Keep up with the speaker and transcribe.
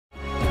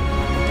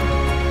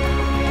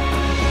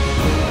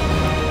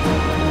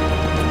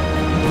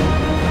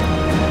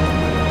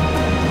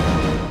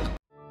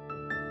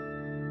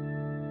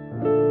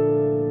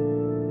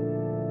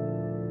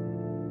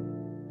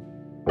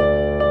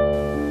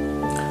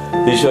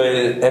ഈശോയിൽ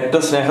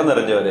ഏറ്റവും സ്നേഹം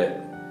നിറഞ്ഞവരെ,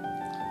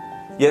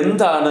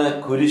 എന്താണ്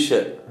കുരിശ്?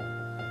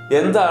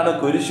 എന്താണ്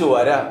കുരിശു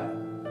വര?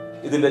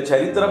 ഇതിന്റെ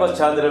ചരിത്ര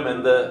പശ്ചാത്തലം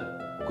എന്ത്?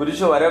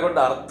 കുരിശു വര കൊണ്ട്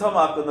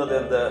അർത്ഥമാക്കുന്നത്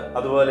എന്ത്?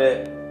 അതുപോലെ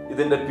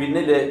ഇതിന്റെ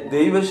പിന്നിലെ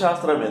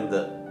ദൈവശാസ്ത്രം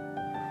എന്ത്?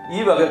 ഈ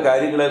വക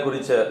കാര്യങ്ങളെ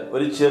കുറിച്ച്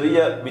ഒരു ചെറിയ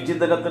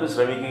വിചിന്തനത്തിന്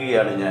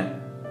ശ്രമിക്കുകയാണ് ഞാൻ.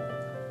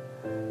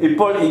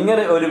 ഇപ്പോൾ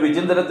ഇങ്ങനെ ഒരു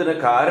വിചിന്തനത്തിന്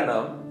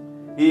കാരണം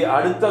ഈ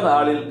അടുത്ത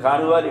നാളിൽ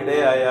കാണുവാൻ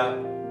ഇടയായ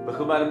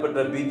ബഹുമാനപ്പെട്ട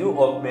ബിജു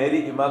ഓഫ് മേരി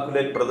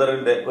ഇമാക്കുലേറ്റ്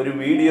ബ്രദറിന്റെ ഒരു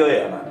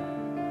വീഡിയോയാണ്.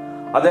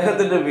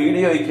 അദ്ദേഹത്തിന്റെ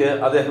വീഡിയോയ്ക്ക്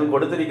അദ്ദേഹം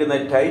കൊടുത്തിരിക്കുന്ന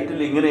ടൈറ്റിൽ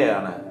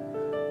ഇങ്ങനെയാണ്: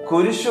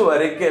 കുരിശു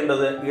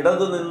വരയ്ക്കേണ്ടത്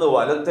ഇടതു നിന്ന്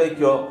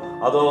വലത്തേക്കോ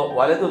അതോ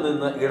വലതു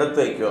നിന്ന്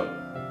ഇടത്തേക്കോ?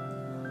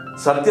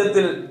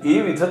 സത്യത്തിൽ ഈ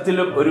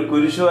വിധത്തിലും ഒരു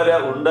കുരിശുവര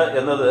ഉണ്ട്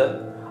എന്നത്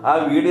ആ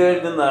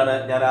വീഡിയോയിൽ നിന്നാണ്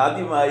ഞാൻ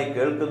ആദ്യമായി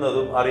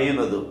കേൾക്കുന്നതും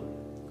അറിയുന്നതും.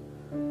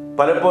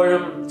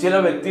 പലപ്പോഴും ചില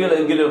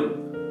വ്യക്തികളെങ്കിലും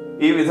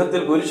ഈ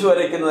വിധത്തിൽ കുരിശു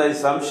വരയ്ക്കുന്നതായി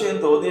സംശയം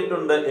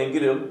തോന്നിയിട്ടുണ്ട്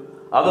എങ്കിലും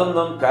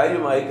അതൊന്നും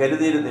കാര്യമായി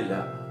കരുതിയിരുന്നില്ല.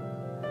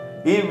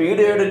 ഈ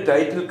വീഡിയോയുടെ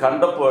ടൈറ്റിൽ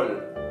കണ്ടപ്പോൾ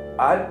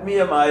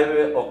ആത്മീയമായവ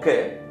ഒക്കെ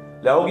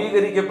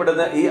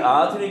ലൗകീകരിക്കപ്പെടുന്ന ഈ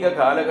ആധുനിക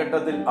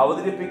കാലഘട്ടത്തിൽ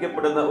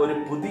അവതരിപ്പിക്കപ്പെടുന്ന ഒരു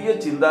പുതിയ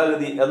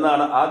ചിന്താഗതി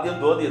എന്നാണ് ആദ്യം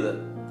തോന്നിയത്.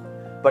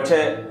 പക്ഷേ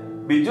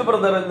ബിജു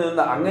ബ്രദറിൽ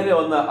നിന്ന് അങ്ങനെ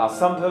ഒന്ന്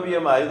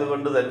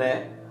അസംഭവ്യമായതുകൊണ്ട് തന്നെ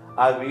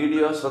ആ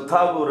വീഡിയോ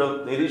ശ്രദ്ധാപൂർവം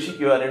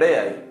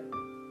നിരീക്ഷിക്കുവാനിടയായി.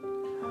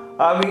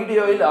 ആ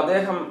വീഡിയോയിൽ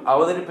അദ്ദേഹം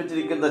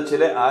അവതരിപ്പിച്ചിരിക്കുന്ന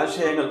ചില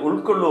ആശയങ്ങൾ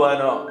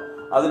ഉൾക്കൊള്ളുവാനോ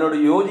അതിനോട്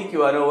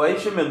യോജിക്കുവാനോ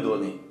വൈഷമ്യം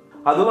തോന്നി.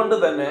 അതുകൊണ്ട്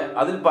തന്നെ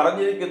അതിൽ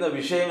പറഞ്ഞിരിക്കുന്ന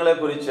വിഷയങ്ങളെ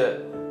കുറിച്ച്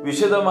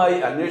വിശദമായി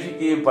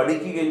അന്വേഷിക്കുകയും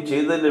പഠിക്കുകയും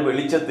ചെയ്തതിന്റെ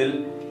വെളിച്ചത്തിൽ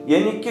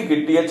എനിക്ക്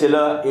കിട്ടിയ ചില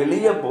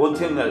എളിയ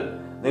ബോധ്യങ്ങൾ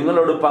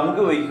നിങ്ങളോട്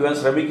പങ്കുവയ്ക്കുവാൻ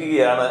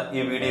ശ്രമിക്കുകയാണ്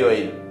ഈ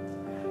വീഡിയോയിൽ.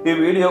 ഈ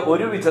വീഡിയോ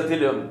ഒരു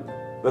വിധത്തിലും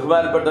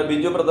ബഹുമാനപ്പെട്ട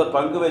ബിജു ബ്രദർ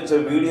പങ്കുവെച്ച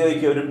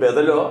വീഡിയോയ്ക്ക് ഒരു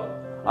ബദലോ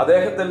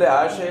അദ്ദേഹത്തിന്റെ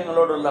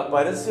ആശയങ്ങളോടുള്ള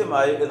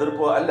പരസ്യമായ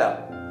എതിർപ്പോ അല്ല.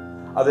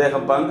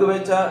 അദ്ദേഹം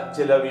പങ്കുവെച്ച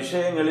ചില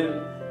വിഷയങ്ങളിൽ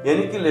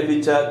എനിക്ക്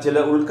ലഭിച്ച ചില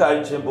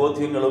ഉൾക്കാഴ്ചയും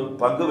ബോധ്യങ്ങളും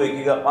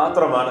പങ്കുവയ്ക്കുക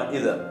മാത്രമാണ്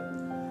ഇത്.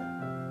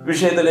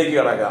 വിഷയത്തിലേക്ക്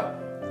കടക്കാം.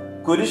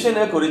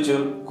 കുരിശിനെ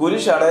കുറിച്ചും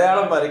കുരിശ്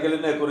അടയാളം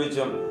വരയ്ക്കലിനെ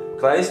കുറിച്ചും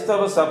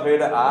ക്രൈസ്തവ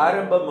സഭയുടെ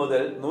ആരംഭം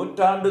മുതൽ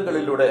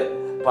നൂറ്റാണ്ടുകളിലൂടെ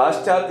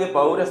പാശ്ചാത്യ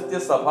പൗരസ്ത്യ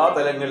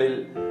സഭാതലങ്ങളിൽ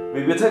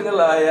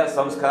വിവിധങ്ങളായ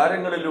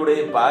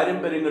സംസ്കാരങ്ങളിലൂടെയും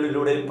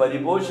പാരമ്പര്യങ്ങളിലൂടെയും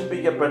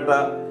പരിപോഷിപ്പിക്കപ്പെട്ട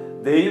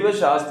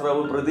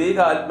ദൈവശാസ്ത്രവും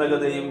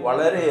പ്രതീകാത്മകതയും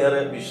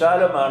വളരെയേറെ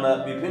വിശാലമാണ്,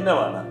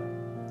 വിഭിന്നമാണ്.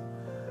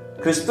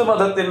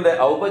 ക്രിസ്തുമതത്തിന്റെ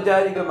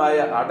ഔപചാരികമായ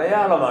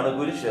അടയാളമാണ്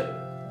കുരിശ്.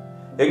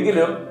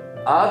 എങ്കിലും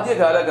ആദ്യ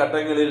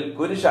കാലഘട്ടങ്ങളിൽ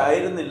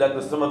കുരിശായിരുന്നില്ല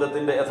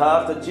ക്രിസ്തുമതത്തിന്റെ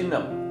യഥാർത്ഥ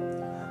ചിഹ്നം.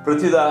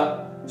 പ്രത്യുത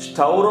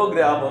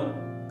സ്റ്റൗറോഗ്രാമും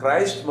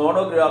ക്രൈസ്റ്റ്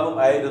മോണോഗ്രാമും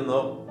ആയിരുന്നു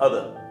അത്.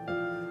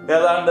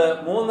 ഏതാണ്ട്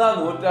 3-ാം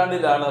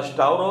നൂറ്റാണ്ടിലാണ്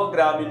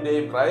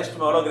സ്റ്റൗറോഗ്രാമിന്റെയും ക്രൈസ്റ്റ്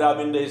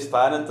മോണോഗ്രാമിന്റെയും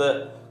സ്ഥാനത്ത്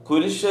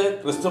കുരിശ്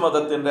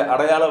ക്രിസ്തുമതത്തിന്റെ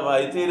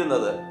അടയാളമായി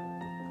തീരുന്നത്.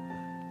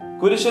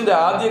 കുരിശിന്റെ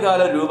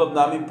ആദ്യകാല രൂപം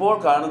നാം ഇപ്പോൾ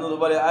കാണുന്നത്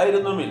പോലെ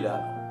ആയിരുന്നുമില്ല.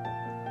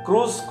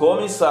 ക്രൂസ്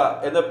കോമിസ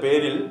എന്ന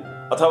പേരിൽ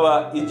അഥവാ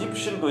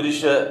ഈജിപ്ഷ്യൻ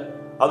കുരിശ്,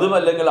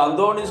 അതുമല്ലെങ്കിൽ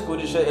അന്തോണീസ്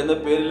കുരിശ് എന്ന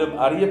പേരിലും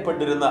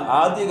അറിയപ്പെട്ടിരുന്ന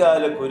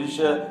ആദ്യകാല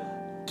കുരിശ്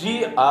ടി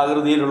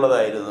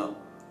ആകൃതിയിലുള്ളതായിരുന്നു.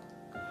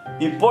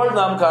 ഇപ്പോൾ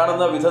നാം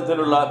കാണുന്ന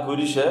വിധത്തിലുള്ള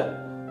കുരിശ്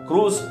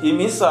ക്രൂസ്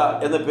ഇമിസ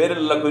എന്ന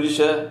പേരിലുള്ള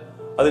കുരിശ്,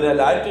 അതിന്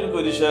ലാറ്റിൻ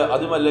കുരിശ്,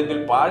 അതുമല്ലെങ്കിൽ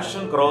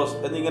പാഷൻ ക്രോസ്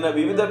എന്നിങ്ങനെ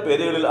വിവിധ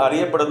പേരുകളിൽ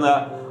അറിയപ്പെടുന്ന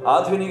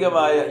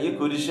ആധുനികമായ ഈ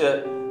കുരിശ്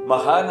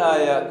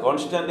മഹാനായ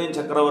കോൺസ്റ്റന്റീൻ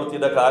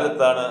ചക്രവർത്തിയുടെ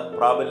കാലത്താണ്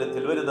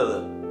പ്രാബല്യത്തിൽ വരുന്നത്.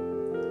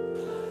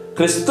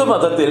 ക്രിസ്തു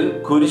മതത്തിൽ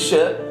കുരിശ്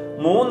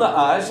 3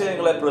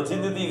 ആശയങ്ങളെ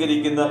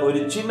പ്രതിനിധീകരിക്കുന്ന ഒരു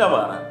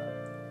ചിഹ്നമാണ്.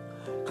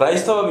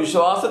 ക്രൈസ്തവ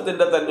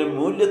വിശ്വാസത്തിന്റെ തന്നെ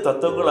മൂല്യ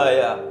തത്വങ്ങളായ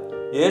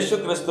യേശു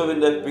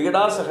ക്രിസ്തുവിന്റെ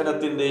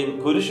പീഡാസഹനത്തിന്റെയും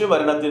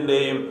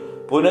കുരിശുമരണത്തിന്റെയും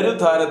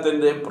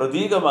പുനരുത്ഥാനത്തിന്റെയും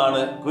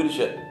പ്രതീകമാണ്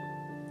കുരിശ്.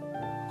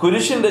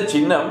 കുരിശിന്റെ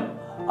ചിഹ്നം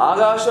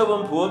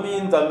ആകാശവും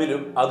ഭൂമിയും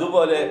തമ്മിലും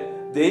അതുപോലെ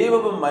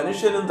ദൈവവും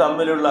മനുഷ്യനും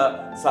തമ്മിലുള്ള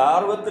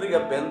സാർവത്രിക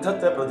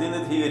ബന്ധത്തെ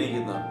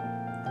പ്രതിനിധീകരിക്കുന്നു.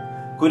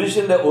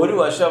 കുരിശിന്റെ ഒരു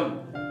വശം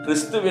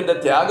ക്രിസ്തുവിന്റെ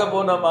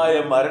ത്യാഗപൂർണമായ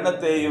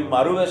മരണത്തെയും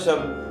മറുവശം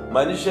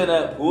മനുഷ്യന്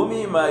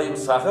ഭൂമിയുമായും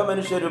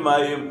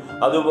സഹമനുഷ്യരുമായും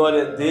അതുപോലെ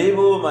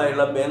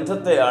ദൈവവുമായുള്ള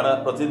ബന്ധത്തെയാണ്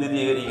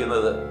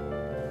പ്രതിനിധീകരിക്കുന്നത്.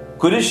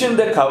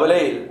 കുരിശിന്റെ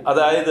കവലയിൽ,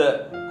 അതായത്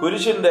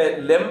കുരിശിന്റെ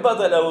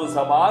ലംബതലവും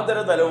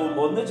സമാന്തരതലവും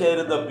ഒന്നു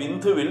ചേരുന്ന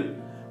ബിന്ദുവിൽ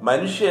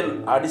മനുഷ്യൻ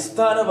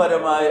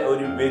അടിസ്ഥാനപരമായ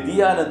ഒരു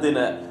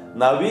വ്യതിയാനത്തിന്,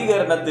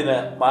 നവീകരണത്തിന്,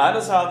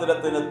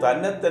 മാനസാന്തരത്തിന്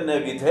തന്നെ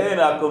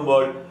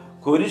വിധേയനാക്കുമ്പോൾ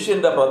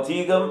കുരിശിന്റെ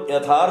പ്രതീകം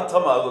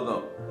യഥാർത്ഥമാകുന്നു.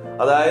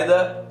 അതായത്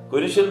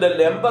കുരിശിന്റെ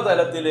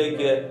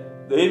ലംബതലത്തിലേക്ക്,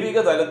 ദൈവിക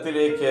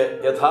തലത്തിലേക്ക്,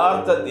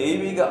 യഥാർത്ഥ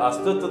ദൈവിക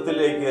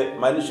അസ്തിത്വത്തിലേക്ക്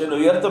മനുഷ്യൻ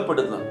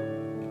ഉയർത്തപ്പെടുന്നു.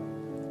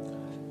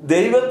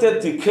 ദൈവത്തെ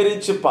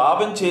ധിക്കരിച്ച്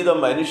പാപം ചെയ്ത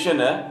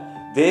മനുഷ്യന്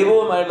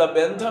ദൈവവുമായുള്ള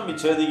ബന്ധം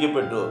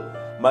വിച്ഛേദിക്കപ്പെട്ടു.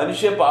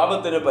 മനുഷ്യ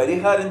പാപത്തിന്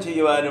പരിഹാരം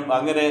ചെയ്യുവാനും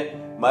അങ്ങനെ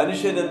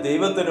മനുഷ്യനും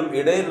ദൈവത്തിനും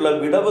ഇടയിലുള്ള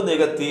വിടവ്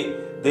നികത്തി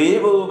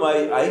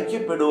ദൈവവുമായി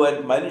ഐക്യപ്പെടുവാൻ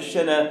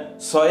മനുഷ്യന്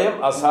സ്വയം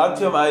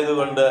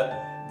അസാധ്യമായതുകൊണ്ട്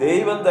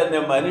ദൈവം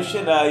തന്നെ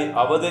മനുഷ്യനായി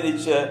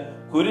അവതരിച്ച്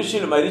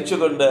കുരിശിൽ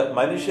മരിച്ചുകൊണ്ട്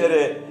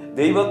മനുഷ്യരെ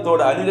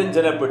ദൈവത്തോട്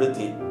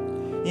അനുരഞ്ജനപ്പെടുത്തി.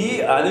 ഈ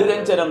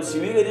അനുരഞ്ജനം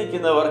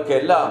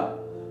സ്വീകരിക്കുന്നവർക്കെല്ലാം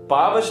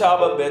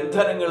പാപശാപ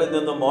ബന്ധനങ്ങളിൽ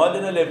നിന്ന്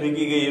മോചനം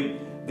ലഭിക്കുകയും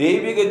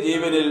ദൈവിക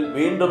ജീവനിൽ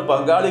വീണ്ടും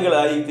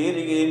പങ്കാളികളായി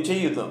തീരുകയും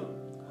ചെയ്യുന്നു.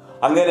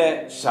 അങ്ങനെ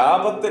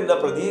ശാപത്തിന്റെ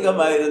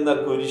പ്രതീകമായിരുന്ന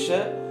കുരിശ്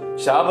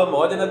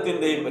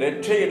ശാപമോചനത്തിന്റെയും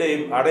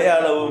രക്ഷയുടെയും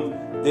അടയാളവും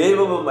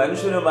ദൈവവും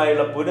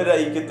മനുഷ്യനുമായുള്ള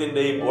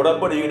പുനരൈക്യത്തിന്റെയും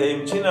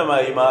ഉടമ്പടിയുടെയും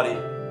ചിഹ്നമായി മാറി.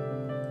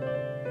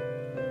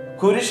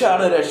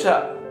 കുരിശാണ് രക്ഷ,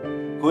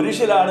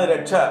 കുരിശിലാണ്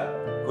രക്ഷ,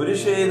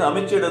 കുരിശെ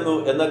നമിച്ചിടുന്നു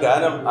എന്ന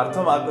ഗാനം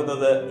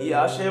അർത്ഥമാക്കുന്നത് ഈ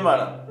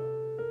ആശയമാണ്.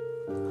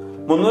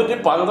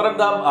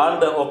 312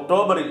 ആണ്ട്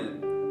ഒക്ടോബറിൽ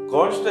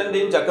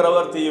കോൺസ്റ്റന്റീൻ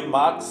ചക്രവർത്തിയും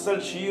മാക്സൽ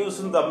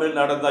ഷിയൂസും തമ്മിൽ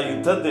നടന്ന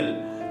യുദ്ധത്തിൽ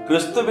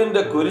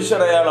ക്രിസ്തുവിന്റെ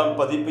കുരിശടയാളം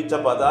പതിപ്പിച്ച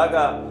പതാക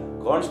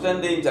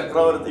കോൺസ്റ്റന്റീൻ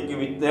ചക്രവർത്തിക്ക്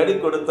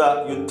നേടിക്കൊടുത്ത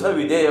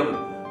യുദ്ധവിജയം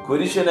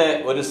കുരിശിനെ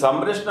ഒരു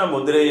സംരക്ഷണ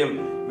മുദ്രയും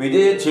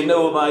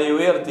വിജയചിഹ്നവുമായി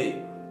ഉയർത്തി.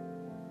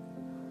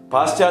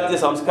 പാശ്ചാത്യ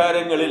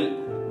സംസ്കാരങ്ങളിൽ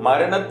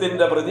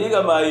മരണത്തിന്റെ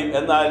പ്രതീകമായും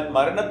എന്നാൽ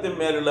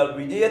മരണത്തിന്മേലുള്ള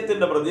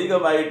വിജയത്തിന്റെ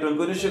പ്രതീകമായിട്ടും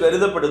കുരിശ്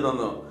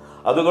കരുതപ്പെടുന്നു.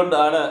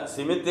 അതുകൊണ്ടാണ്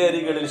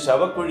സിമിത്തേരികളിൽ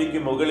ശവക്കുഴിക്ക്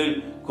മുകളിൽ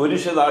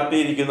കുരിശ്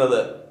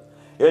നാട്ടിയിരിക്കുന്നത്.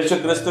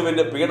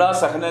 യേശുക്രിസ്തുവിന്റെ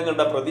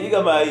പീഡാസഹനങ്ങളുടെ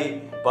പ്രതീകമായി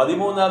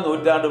 13-ാം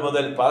നൂറ്റാണ്ട്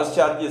മുതൽ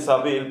പാശ്ചാത്യ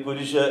സഭയിൽ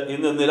കുരിശ്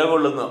ഇന്ന്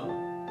നിലകൊള്ളുന്നു.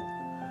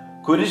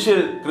 കുരിശിൽ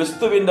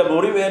ക്രിസ്തുവിന്റെ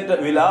മുറിവേറ്റ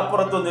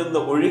വിലാപ്പുറത്തു നിന്ന്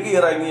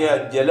ഒഴുകിയിറങ്ങിയ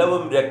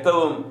ജലവും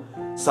രക്തവും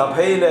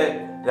സഭയിലെ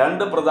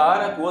 2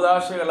 പ്രധാന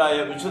കൂദാശകളായ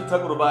വിശുദ്ധ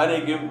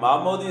കുർബാനയ്ക്കും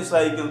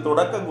മാമോദീസായ്ക്കും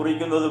തുടക്കം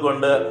കുറിക്കുന്നത്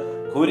കൊണ്ട്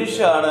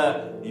കുരിശാണ്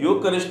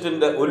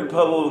യൂക്കറിസ്റ്റിന്റെ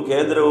ഉത്ഭവവും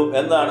കേന്ദ്രവും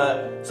എന്നാണ്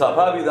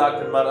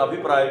സഭാപിതാക്കന്മാർ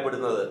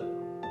അഭിപ്രായപ്പെടുന്നത്.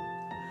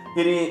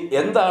 ഇനി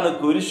എന്താണ്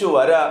കുരിശു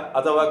വര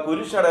അഥവാ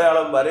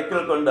കുരിശടയാളം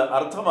വരയ്ക്കൽ കൊണ്ട്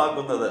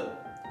അർത്ഥമാക്കുന്നത്?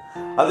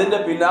 അതിന്റെ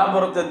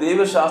പിന്നാമ്പുറത്തെ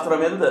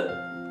ദൈവശാസ്ത്രം എന്ത്?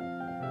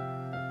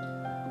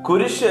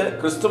 കുരിശ്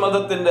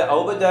ക്രിസ്തുമതത്തിന്റെ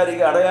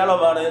ഔപചാരിക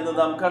അടയാളമാണ് എന്ന്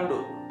നാം കണ്ടു.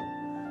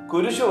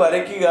 കുരിശു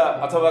വരയ്ക്കുക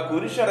അഥവാ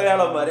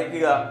കുരിശടയാളം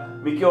വരയ്ക്കുക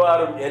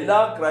മിക്കവാറും എല്ലാ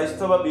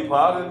ക്രൈസ്തവ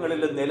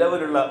വിഭാഗങ്ങളിലും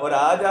നിലവിലുള്ള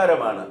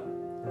ഒരാചാരമാണ്.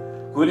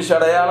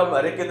 കുരിശടയാളം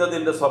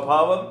വരയ്ക്കുന്നതിന്റെ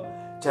സ്വഭാവം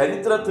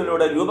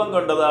ചരിത്രത്തിലൂടെ രൂപം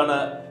കൊണ്ടതാണ്.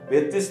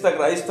 വ്യത്യസ്ത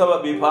ക്രൈസ്തവ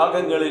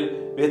വിഭാഗങ്ങളിൽ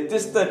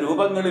വ്യത്യസ്ത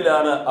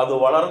രൂപങ്ങളിലാണ് അത്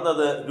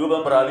വളർന്നത്,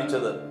 രൂപം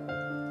പ്രാപിച്ചത്.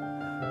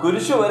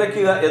 കുരിശു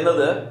വരയ്ക്കുക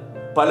എന്നത്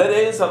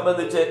പലരെയും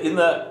സംബന്ധിച്ച്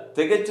ഇന്ന്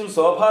തികച്ചും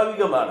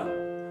സ്വാഭാവികമാണ്.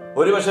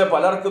 ഒരുപക്ഷെ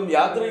പലർക്കും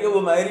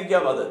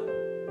യാന്ത്രികവുമായിരിക്കാം അത്.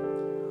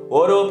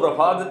 ഓരോ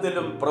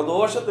പ്രഭാതത്തിലും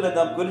പ്രദോഷത്തിലും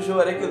നാം കുരിശു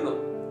വരയ്ക്കുന്നു.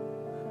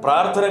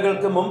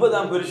 പ്രാർത്ഥനകൾക്ക് മുമ്പ്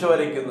നാം കുരിശു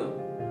വരയ്ക്കുന്നു.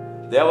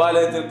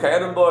 ദേവാലയത്തിൽ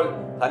കയറുമ്പോൾ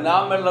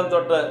ഹന്നാമെള്ളം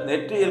തൊട്ട്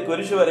നെറ്റിയിൽ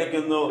കുരിശു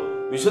വരയ്ക്കുന്നു.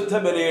 വിശുദ്ധ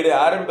ബലിയുടെ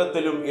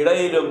ആരംഭത്തിലും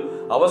ഇടയിലും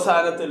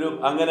അവസാനത്തിലും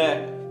അങ്ങനെ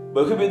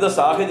ബഹുവിധ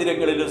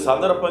സാഹചര്യങ്ങളിലും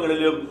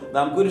സന്ദർഭങ്ങളിലും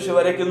നാം കുരിശു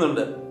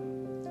വരയ്ക്കുന്നുണ്ട്.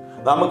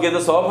 നമുക്കിത്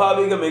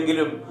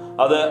സ്വാഭാവികമെങ്കിലും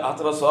അത്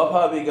അത്ര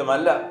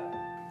സ്വാഭാവികമല്ല.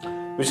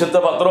 വിശുദ്ധ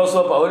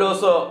പത്രോസോ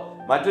പൗലോസോ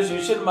മറ്റു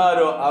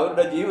ശിഷ്യന്മാരോ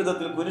അവരുടെ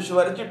ജീവിതത്തിൽ കുരിശു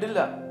വരച്ചിട്ടില്ല.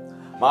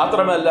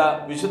 മാത്രമല്ല,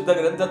 വിശുദ്ധ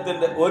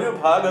ഗ്രന്ഥത്തിന്റെ ഒരു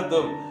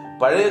ഭാഗത്തും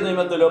പഴയ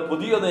നിയമത്തിലോ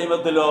പുതിയ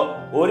നിയമത്തിലോ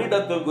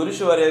ഒരിടത്തും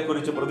കുരിശുവരയെ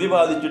കുറിച്ച്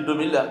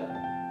പ്രതിപാദിച്ചിട്ടുമില്ല.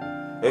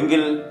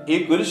 എങ്കിൽ ഈ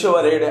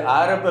കുരിശുവരയുടെ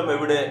ആരംഭം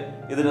എവിടെ?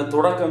 ഇതിന്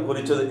തുടക്കം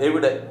കുറിച്ചത്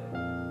എവിടെ?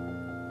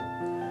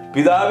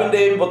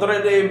 പിതാവിന്റെയും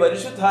പുത്രന്റെയും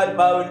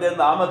പരിശുദ്ധാത്മാവിന്റെ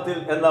നാമത്തിൽ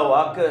എന്ന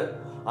വാക്ക്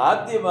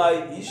ആദ്യമായി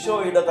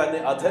ഈശോയുടെ തന്നെ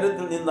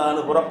അധരത്തിൽ നിന്നാണ്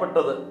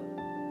പുറപ്പെട്ടത്.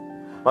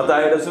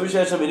 മത്തായിയുടെ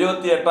സുവിശേഷം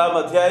 28-ാം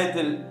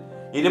അധ്യായത്തിൽ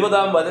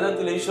 20-ാം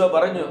വചനത്തിൽ ഈശോ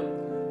പറഞ്ഞു,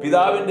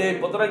 പിതാവിന്റെയും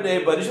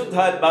പുത്രന്റെയും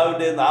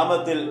പരിശുദ്ധാത്മാവിന്റെയും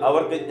നാമത്തിൽ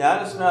അവർക്ക്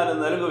ജ്ഞാനസ്നാനം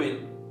നൽകുവിൻ.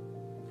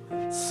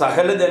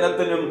 സകല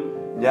ജനത്തിനും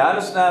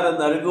ജ്ഞാനസ്നാനം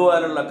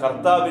നൽകുവാനുള്ള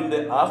കർത്താവിന്റെ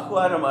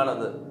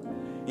ആഹ്വാനമാണത്.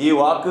 ഈ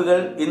വാക്കുകൾ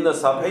ഇന്ന്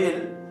സഭയിൽ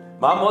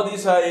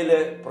മാമോദീസായിലെ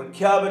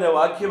പ്രഖ്യാപന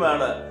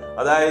വാക്യമാണ്.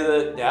 അതായത്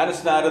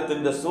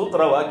ജ്ഞാനസ്നാനത്തിന്റെ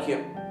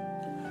സൂത്രവാക്യം.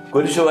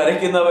 കുരിശു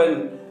വരയ്ക്കുന്നവൻ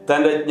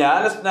തന്റെ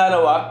ജ്ഞാനസ്നാന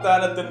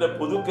വാഗ്ദാനത്തിന്റെ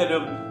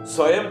പുതുക്കലും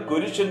സ്വയം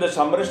കുരിശിന്റെ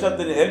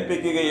സംരക്ഷണത്തിന്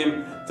ഏൽപ്പിക്കുകയും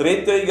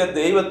ത്രിത്വൈക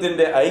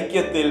ദൈവത്തിന്റെ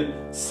ഐക്യത്തിൽ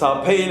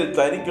സഭയിൽ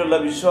തനിക്കുള്ള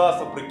വിശ്വാസ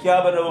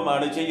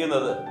പ്രഖ്യാപനവുമാണ്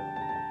ചെയ്യുന്നത്.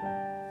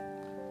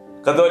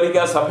 കത്തോലിക്ക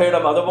സഭയുടെ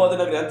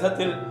മതബോധന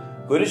ഗ്രന്ഥത്തിൽ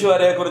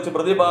കുരിശുവരയെ കുറിച്ച്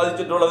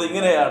പ്രതിപാദിച്ചിട്ടുള്ളത്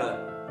ഇങ്ങനെയാണ്: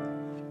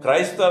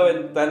 ക്രൈസ്തവൻ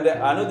തന്റെ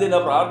അനുദിന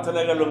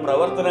പ്രാർത്ഥനകളും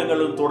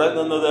പ്രവർത്തനങ്ങളും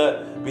തുടങ്ങുന്നത്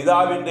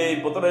പിതാവിന്റെയും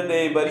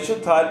പുത്രന്റെയും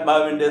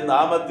പരിശുദ്ധാത്മാവിന്റെ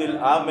നാമത്തിൽ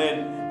ആമേൻ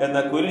എന്ന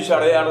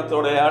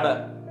കുരിശടയാളത്തോടെയാണ്.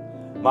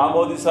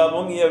 മാമോദിസ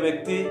മുങ്ങിയ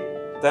വ്യക്തി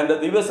തന്റെ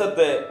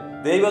ദിവസത്തെ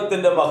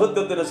ദൈവത്തിന്റെ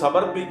മഹത്വത്തിന്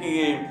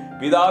സമർപ്പിക്കുകയും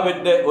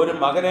പിതാവിന്റെ ഒരു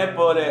മകനെ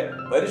പോലെ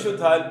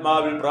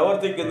പരിശുദ്ധാത്മാവിൽ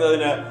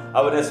പ്രവർത്തിക്കുന്നതിന്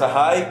അവനെ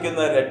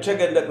സഹായിക്കുന്ന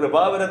രക്ഷകന്റെ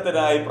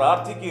കൃപാവരത്തിനായി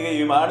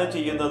പ്രാർത്ഥിക്കുകയുമാണ്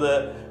ചെയ്യുന്നത്.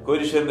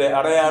 കുരിശിന്റെ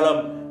അടയാളം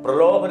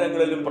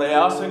പ്രലോഭനങ്ങളിലും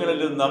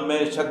പ്രയാസങ്ങളിലും നമ്മെ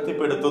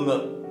ശക്തിപ്പെടുത്തുന്നു.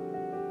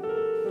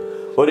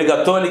 ഒരു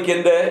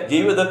കത്തോലിക്കന്റെ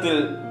ജീവിതത്തിൽ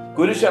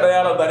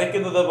കുരിശടയാളം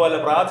വരയ്ക്കുന്നത് പോലെ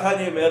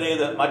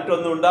പ്രാധാന്യമേറിയത്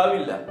മറ്റൊന്നും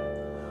ഉണ്ടാവില്ല.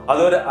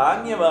 അതൊരു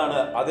ആംഗ്യമാണ്,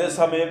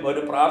 അതേസമയം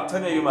ഒരു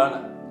പ്രാർത്ഥനയുമാണ്.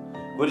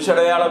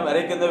 കുരിശടയാളം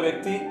വരയ്ക്കുന്ന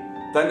വ്യക്തി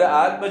തന്റെ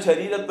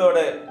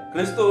ആത്മശരീരത്തോടെ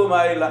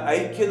ക്രിസ്തുവുമായുള്ള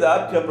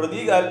ഐക്യദാർഢ്യം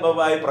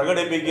പ്രതീകാത്മകമായി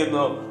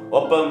പ്രകടിപ്പിക്കുന്നു.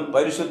 ഒപ്പം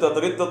പരിശുദ്ധ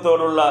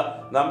ത്രിത്വത്തോടുള്ള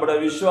നമ്മുടെ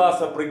വിശ്വാസ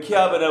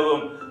പ്രഖ്യാപനവും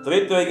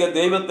ത്രിത്വൈക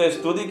ദൈവത്തെ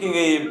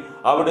സ്തുതിക്കുകയും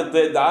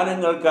അവിടുത്തെ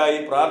ദാനങ്ങൾക്കായി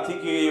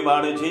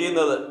പ്രാർത്ഥിക്കുകയുമാണ്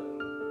ചെയ്യുന്നത്.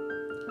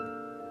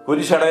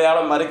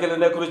 കുരിശടയാളം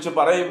വരയ്ക്കലിനെ കുറിച്ച്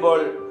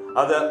പറയുമ്പോൾ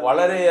അത്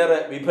വളരെയേറെ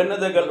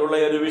വിഭിന്നതകൾ ഉള്ള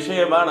ഒരു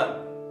വിഷയമാണ്.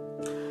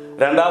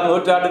 രണ്ടാം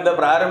നൂറ്റാണ്ടിന്റെ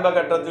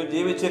പ്രാരംഭഘട്ടത്തിൽ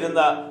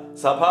ജീവിച്ചിരുന്ന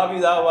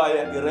സഭാപിതാവായ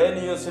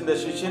ഇറേനിയോസിന്റെ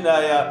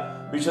ശിഷ്യനായ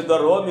വിശുദ്ധ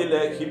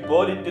റോമിലെ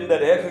ഹിപ്പോലിറ്റിന്റെ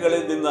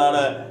രേഖകളിൽ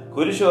നിന്നാണ്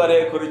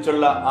കുരിശുവരയെ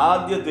കുറിച്ചുള്ള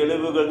ആദ്യ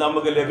തെളിവുകൾ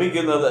നമുക്ക്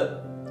ലഭിക്കുന്നത്.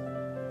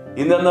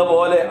 ഇന്നെന്ന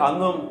പോലെ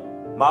അന്നും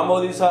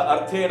മാമോദീസ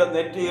അർഥയുടെ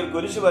നെറ്റിയിൽ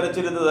കുരിശു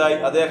വരച്ചിരുന്നതായി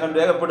അദ്ദേഹം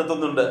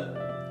രേഖപ്പെടുത്തുന്നുണ്ട്.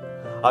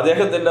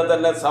 അദ്ദേഹത്തിന്റെ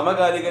തന്നെ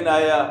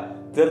സമകാലികനായ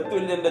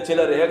തെർത്തുല്യന്റെ ചില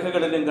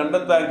രേഖകളിലും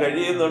കണ്ടെത്താൻ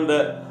കഴിയുന്നുണ്ട്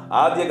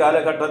ആദ്യ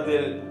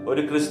കാലഘട്ടത്തിൽ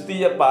ഒരു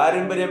ക്രിസ്തീയ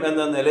പാരമ്പര്യം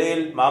എന്ന നിലയിൽ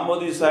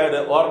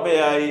മാമോദീസയുടെ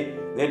ഓർമ്മയായി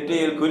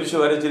നെറ്റിയിൽ കുരിശു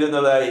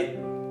വരച്ചിരുന്നതായി.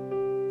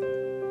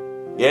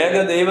 ഏക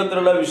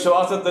ദൈവത്തിലുള്ള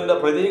വിശ്വാസത്തിന്റെ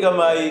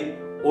പ്രതീകമായി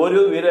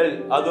ഒരു വിരൽ,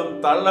 അതും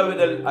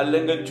തള്ളവിരൽ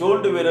അല്ലെങ്കിൽ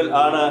ചൂണ്ടുവിരൽ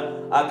ആണ്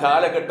ആ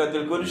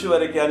കാലഘട്ടത്തിൽ കുരിശു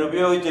വരയ്ക്കാൻ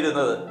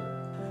ഉപയോഗിച്ചിരുന്നത്.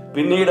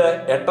 പിന്നീട്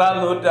 8-ാം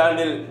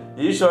നൂറ്റാണ്ടിൽ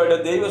ഈശോയുടെ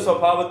ദൈവ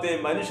സ്വഭാവത്തെയും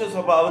മനുഷ്യ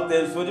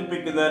സ്വഭാവത്തെയും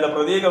സൂചിപ്പിക്കുന്നതിന്റെ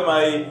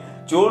പ്രതീകമായി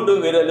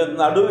ചൂണ്ടുവിരലും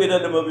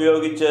നടുവിരലും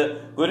ഉപയോഗിച്ച്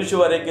കുരിശു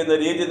വരയ്ക്കുന്ന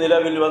രീതി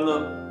നിലവിൽ വന്നു.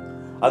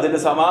 അതിന്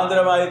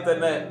സമാന്തരമായി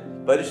തന്നെ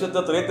പരിശുദ്ധ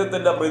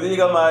ത്രിത്വത്തിന്റെ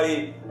പ്രതീകമായി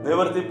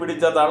നിവർത്തി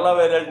പിടിച്ച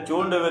തള്ളവിരൽ,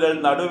 ചൂണ്ടുവിരൽ,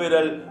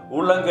 നടുവിരൽ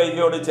ഉള്ളം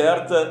കൈയോട്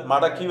ചേർത്ത്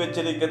മടക്കി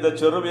വെച്ചിരിക്കുന്ന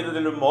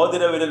ചെറുവിരലും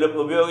മോതിരവിരലും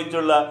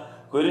ഉപയോഗിച്ചുള്ള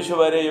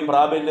കുരിശുവരയും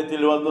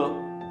പ്രാബല്യത്തിൽ വന്നു.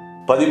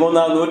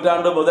 13-ാം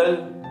നൂറ്റാണ്ട് മുതൽ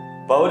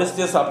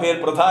പൗരസ്ത്യ സഭയിൽ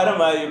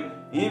പ്രധാനമായും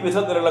ഈ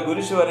വിധത്തിലുള്ള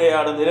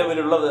കുരിശുവരയാണ്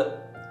നിലവിലുള്ളത്.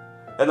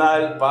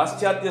 എന്നാൽ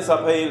പാശ്ചാത്യ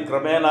സഭയിൽ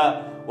ക്രമേണ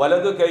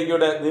വലതു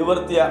കൈയുടെ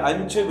നിവർത്തിയ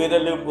 5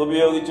 വിരലും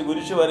ഉപയോഗിച്ച്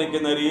കുരിശു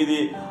വരയ്ക്കുന്ന രീതി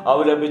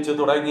അവലംബിച്ചു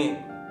തുടങ്ങി.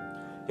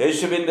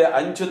 യേശുവിന്റെ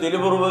 5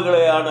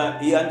 തിരുമുറിവുകളെയാണ്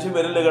ഈ 5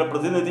 വിരലുകൾ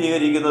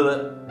പ്രതിനിധീകരിക്കുന്നത്.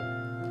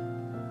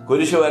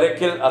 കുരിശു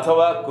വരയ്ക്കൽ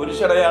അഥവാ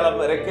കുരിശടയാളം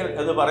വരയ്ക്കൽ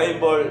എന്ന്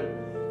പറയുമ്പോൾ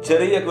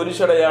ചെറിയ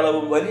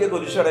കുരിശടയാളവും വലിയ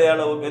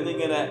കുരിശടയാളവും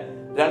എന്നിങ്ങനെ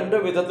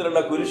 2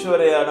 വിധത്തിലുള്ള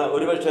കുരിശുവരയാണ്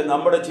ഒരുപക്ഷെ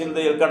നമ്മുടെ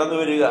ചിന്തയിൽ കടന്നു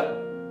വരിക.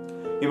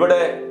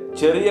 ഇവിടെ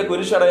ചെറിയ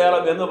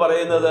കുരിശടയാളം എന്ന്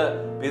പറയുന്നത്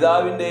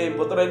പിതാവിന്റെയും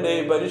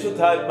പുത്രന്റെയും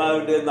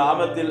പരിശുദ്ധാത്മാവിന്റെയും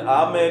നാമത്തിൽ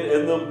ആമേൻ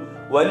എന്നും,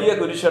 വലിയ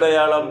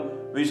കുരിശടയാളം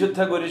വിശുദ്ധ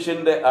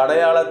കുരിശിന്റെ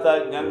അടയാളത്താൽ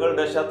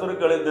ഞങ്ങളുടെ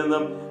ശത്രുക്കളിൽ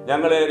നിന്നും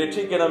ഞങ്ങളെ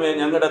രക്ഷിക്കണമേ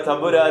ഞങ്ങളുടെ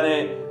തമ്പുരാനെ,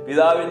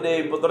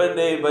 പിതാവിന്റെയും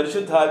പുത്രന്റെയും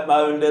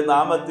പരിശുദ്ധാത്മാവിന്റെ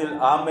നാമത്തിൽ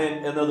ആമേൻ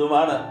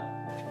എന്നതുമാണ്.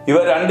 ഇവ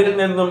രണ്ടിൽ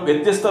നിന്നും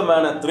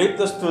വ്യത്യസ്തമാണ്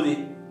ത്രിത്വസ്തുതി.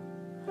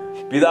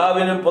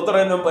 പിതാവിനും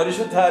പുത്രനും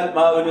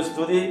പരിശുദ്ധാത്മാവിനും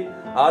സ്തുതി,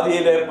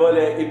 ആദിയിലെ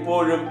പോലെ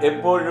ഇപ്പോഴും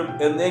എപ്പോഴും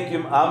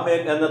എന്നേക്കും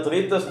ആമേൻ എന്ന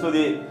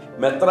ത്രിത്വസ്തുതി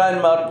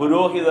മെത്രാന്മാർ,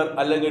 പുരോഹിതർ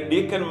അല്ലെങ്കിൽ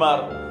ഡീക്കന്മാർ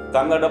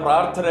തങ്ങളുടെ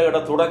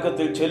പ്രാർത്ഥനയുടെ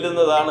തുടക്കത്തിൽ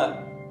ചൊല്ലുന്നതാണ്.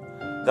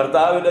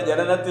 കർത്താവിന്റെ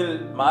ജനനത്തിൽ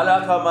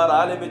മാലാഖമാർ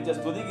ആലപിച്ച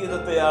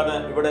സ്തുതിഗീതത്തെയാണ്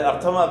ഇവിടെ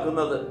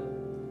അർത്ഥമാക്കുന്നത്.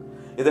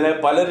 ഇതിനെ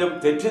പലരും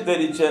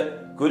തെറ്റിദ്ധരിച്ച്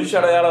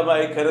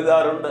കുരിശടയാളമായി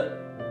കരുതാറുണ്ട്.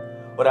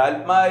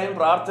 ഒരാത്മായും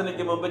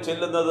പ്രാർത്ഥനയ്ക്ക് മുമ്പ്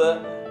ചെല്ലുന്നത്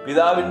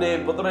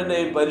പിതാവിന്റെയും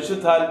പുത്രന്റെയും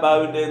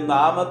പരിശുദ്ധാത്മാവിന്റെയും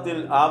നാമത്തിൽ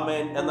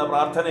ആമേൻ എന്ന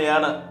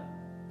പ്രാർത്ഥനയാണ്.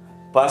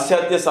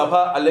 പാശ്ചാത്യ സഭ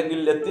അല്ലെങ്കിൽ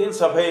ലത്തീൻ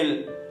സഭയിൽ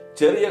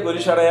ചെറിയ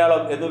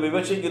കുരിശടയാളം എന്ന്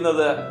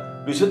വിവക്ഷിക്കുന്നത്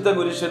വിശുദ്ധ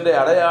കുരിശിന്റെ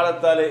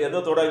അടയാളത്താലെ എന്ന്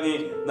തുടങ്ങി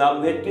നാം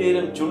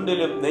നെറ്റിയിലും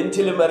ചുണ്ടിലും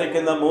നെഞ്ചിലും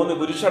വരയ്ക്കുന്ന 3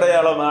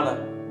 കുരിശടയാളമാണ്.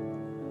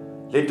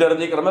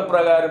 ലിറ്റർജി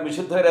ക്രമപ്രകാരം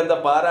വിശുദ്ധ ഗ്രന്ഥ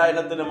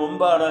പാരായണത്തിന്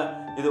മുമ്പാണ്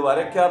ഇത്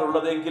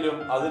വരയ്ക്കാറുള്ളതെങ്കിലും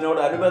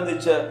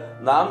അതിനോടനുബന്ധിച്ച്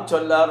നാം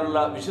ചൊല്ലാറുള്ള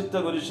വിശുദ്ധ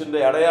കുരിശിന്റെ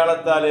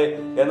അടയാളത്താലെ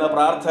എന്ന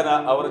പ്രാർത്ഥന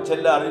അവർ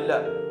ചൊല്ലാറില്ല.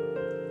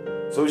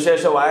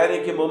 സുവിശേഷ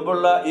വായനയ്ക്ക്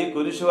മുമ്പുള്ള ഈ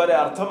കുരിശുവര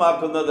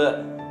അർത്ഥമാക്കുന്നത്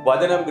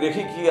വചനം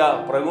ഗ്രഹിക്കുക,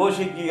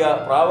 പ്രഘോഷിക്കുക,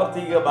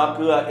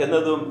 പ്രാവർത്തികമാക്കുക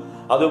എന്നതും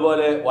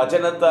അതുപോലെ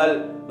വചനത്താൽ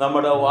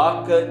നമ്മുടെ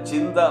വാക്ക്,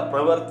 ചിന്ത,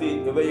 പ്രവൃത്തി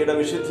ഇവയുടെ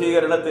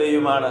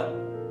വിശുദ്ധീകരണത്തെയുമാണ്.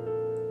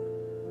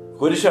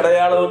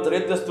 കുരിശടയാളവും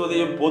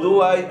ത്രിത്വസ്തുതിയും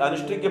പൊതുവായി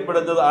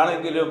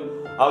അനുഷ്ഠിക്കപ്പെടുന്നതാണെങ്കിലും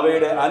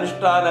അവയുടെ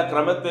അനുഷ്ഠാന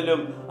ക്രമത്തിലും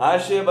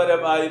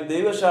ആശയപരമായും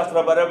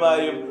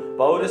ദൈവശാസ്ത്രപരമായും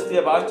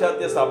പൗരസ്ത്യ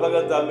പാശ്ചാത്യ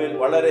സഭകൾ തമ്മിൽ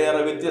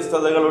വളരെയേറെ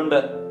വ്യത്യസ്തതകളുണ്ട്.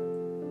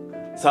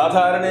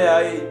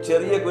 സാധാരണയായി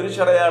ചെറിയ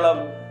കുരിശടയാളം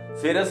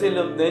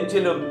ശിരസിലും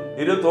നെഞ്ചിലും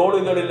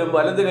ഇരുതോളുകളിലും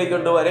വലത്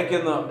കൈകൊണ്ട്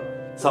വരയ്ക്കുന്നു.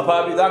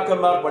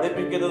 സഭാപിതാക്കന്മാർ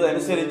പഠിപ്പിക്കുന്നത്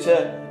അനുസരിച്ച്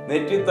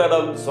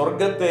നെറ്റിത്തടം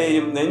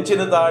സ്വർഗത്തെയും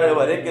നെഞ്ചിന് താഴെ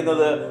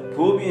വരയ്ക്കുന്നത്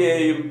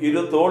ഭൂമിയെയും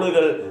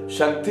ഇരുതോളുകൾ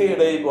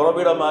ശക്തിയുടെയും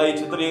ഉറവിടമായി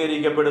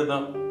ചിത്രീകരിക്കപ്പെടുന്നു.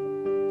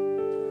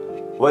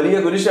 വലിയ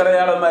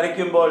കുരിശടയാളം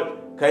വരയ്ക്കുമ്പോൾ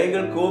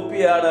കൈകൾ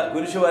കൂപ്പിയാണ്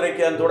കുരിശു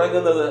വരയ്ക്കാൻ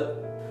തുടങ്ങുന്നത്.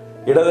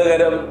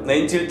 ഇടതുകരം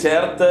നെഞ്ചിൽ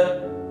ചേർത്ത്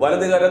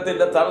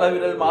വലതുകരത്തിന്റെ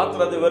തള്ളവിരൽ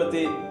മാത്രം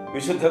നിവർത്തി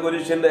വിശുദ്ധ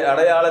കുരിശിന്റെ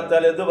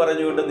അടയാളത്താൽ എന്ന്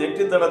പറഞ്ഞുകൊണ്ട്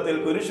നെറ്റിത്തടത്തിൽ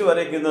കുരിശു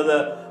വരയ്ക്കുന്നത്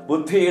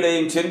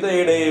ബുദ്ധിയുടെയും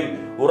ചിന്തയുടെയും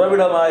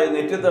ഉറവിടമായ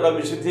നെറ്റിത്തടം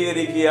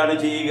വിശുദ്ധീകരിക്കുകയാണ്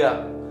ചെയ്യുക.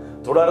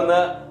 തുടർന്ന്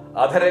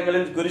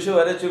അധരങ്ങളിൽ കുരിശു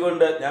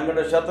വരച്ചുകൊണ്ട്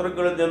ഞങ്ങളുടെ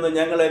ശത്രുക്കളിൽ നിന്ന്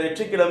ഞങ്ങളെ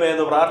രക്ഷിക്കണമേ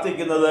എന്ന്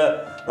പ്രാർത്ഥിക്കുന്നത്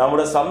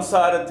നമ്മുടെ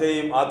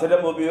സംസാരത്തെയും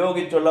അധരം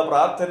ഉപയോഗിച്ചുള്ള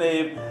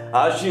പ്രാർത്ഥനയും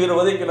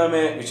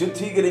ആശീർവദിക്കണമേ,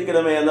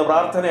 വിശുദ്ധീകരിക്കണമേ എന്ന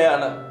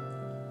പ്രാർത്ഥനയാണ്.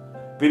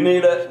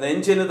 പിന്നീട്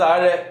നെഞ്ചിന്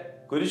താഴെ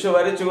കുരിശു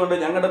വരച്ചുകൊണ്ട്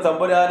ഞങ്ങളുടെ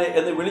തമ്പുരാനെ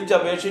എന്ന്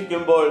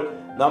വിളിച്ചപേക്ഷിക്കുമ്പോൾ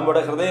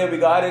നമ്മുടെ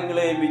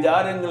ഹൃദയവികാരങ്ങളെയും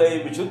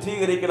വിചാരങ്ങളെയും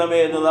വിശുദ്ധീകരിക്കണമേ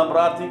എന്ന് നാം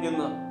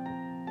പ്രാർത്ഥിക്കുന്നു.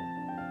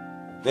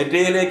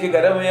 നെറ്റിയിലേക്ക്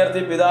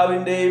കരമുയർത്തി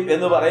പിതാവിന്റെയും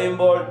എന്ന്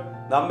പറയുമ്പോൾ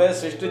നമ്മെ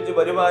സൃഷ്ടിച്ച്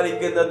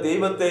പരിപാലിക്കുന്ന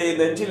ദൈവത്തെയും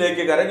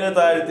നെഞ്ചിലേക്ക് കരങ്ങൾ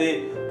താഴ്ത്തി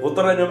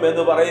പുത്രനും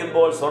എന്ന്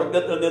പറയുമ്പോൾ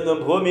സ്വർഗത്തിൽ നിന്നും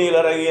ഭൂമിയിൽ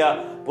ഇറങ്ങിയ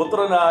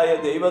പുത്രനായ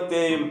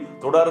ദൈവത്തെയും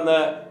തുടർന്ന്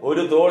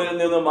ഒരു തോളിൽ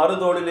നിന്നും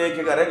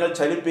മറുതോളിലേക്ക് കരങ്ങൾ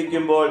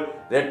ചലിപ്പിക്കുമ്പോൾ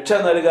രക്ഷ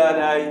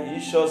നൽകാനായി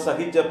ഈശോ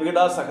സഹിച്ച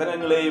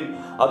പീഡാസഹനങ്ങളെയും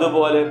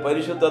അതുപോലെ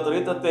പരിശുദ്ധ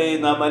ത്രിത്വത്തെയും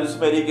നാം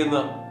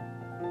അനുസ്മരിക്കുന്നു.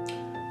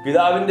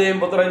 പിതാവിന്റെയും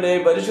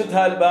പുത്രന്റെയും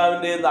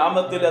പരിശുദ്ധാത്മാവിന്റെയും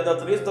നാമത്തിൽ എന്ന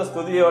ത്രിത്വ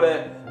സ്തുതിയോടെ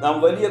നാം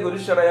വലിയ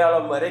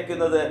കുരിശടയാളം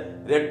വരയ്ക്കുന്നത്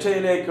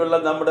രക്ഷയിലേക്കുള്ള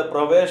നമ്മുടെ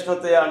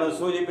പ്രവേശനത്തെയാണ്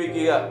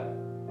സൂചിപ്പിക്കുക.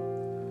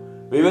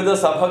 വിവിധ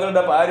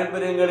സഭകളുടെ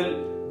പാരമ്പര്യങ്ങളിൽ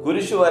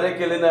കുരിശു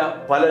വരയ്ക്കലിന്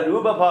പല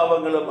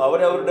രൂപഭാവങ്ങളും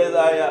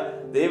അവരവരുടേതായ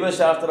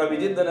ദൈവശാസ്ത്ര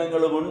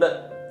വിചിന്തനങ്ങളുമുണ്ട്.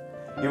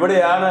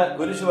 ഇവിടെയാണ്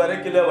കുരിശു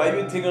വരയ്ക്കലെ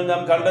വൈവിധ്യങ്ങൾ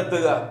നാം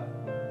കണ്ടെത്തുക.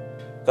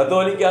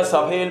 കത്തോലിക്ക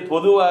സഭയിൽ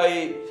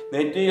പൊതുവായി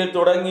നെറ്റിയിൽ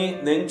തുടങ്ങി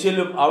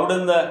നെഞ്ചിലും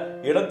അവിടുന്ന്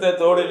ഇടത്തെ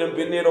തോളിലും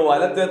പിന്നീട്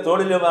വലത്തെ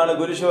തോളിലുമാണ്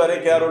കുരിശു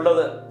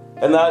വരയ്ക്കാറുള്ളത്.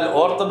 എന്നാൽ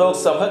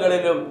ഓർത്തഡോക്സ്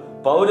സഭകളിലും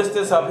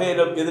പൗരസ്ത്യ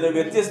സഭയിലും ഇതിന്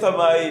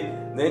വ്യത്യസ്തമായി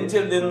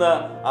നെഞ്ചിൽ നിന്ന്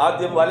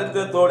ആദ്യം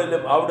വലത്തെ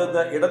തോളിലും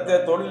അവിടുന്ന് ഇടത്തെ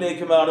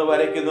തോളിലേക്കുമാണ്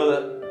വരയ്ക്കുന്നത്.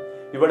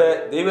 ഇവിടെ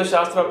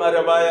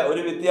ദൈവശാസ്ത്രപരമായ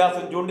ഒരു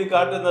വ്യത്യാസം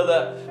ചൂണ്ടിക്കാട്ടുന്നത്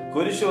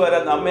കുരിശുവര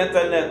നമ്മെ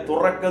തന്നെ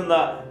തുറക്കുന്ന,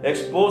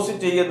 എക്സ്പോസ്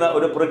ചെയ്യുന്ന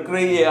ഒരു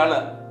പ്രക്രിയയാണ്.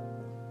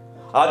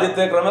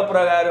 ആദ്യത്തെ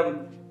ക്രമപ്രകാരം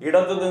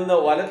ഇടത്തു നിന്ന്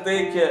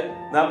വലത്തേക്ക്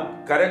നാം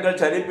കരങ്ങൾ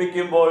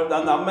ചലിപ്പിക്കുമ്പോൾ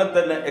നാം നമ്മെ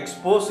തന്നെ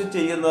എക്സ്പോസ്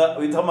ചെയ്യുന്ന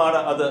വിധമാണ്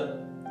അത്.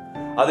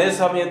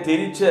 അതേസമയം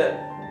തിരിച്ച്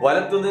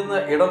വലത്തു നിന്ന്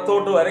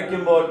ഇടത്തോട്ട്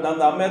വരയ്ക്കുമ്പോൾ നാം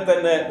നമ്മെ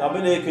തന്നെ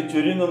നമ്മിലേക്ക്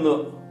ചുരുങ്ങുന്നു.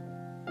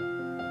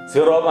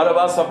 സീറോ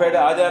മലബാർ സഭയുടെ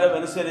ആചാരം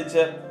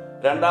അനുസരിച്ച്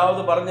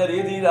രണ്ടാമത് പറഞ്ഞ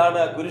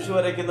രീതിയിലാണ് കുരിശു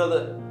വരയ്ക്കുന്നത്.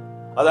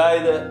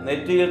 അതായത്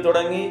നെറ്റിയിൽ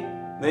തുടങ്ങി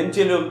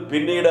നെഞ്ചിലും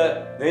പിന്നീട്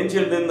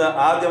നെഞ്ചിൽ നിന്ന്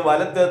ആദ്യം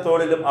വലത്തെ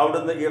തോളിലും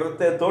അവിടുന്ന്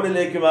ഇടത്തെ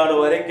തോളിലേക്കുമാണ്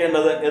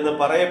വരയ്ക്കേണ്ടത് എന്ന്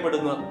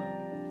പറയപ്പെടുന്നു.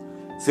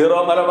 സീറോ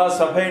മലബാർ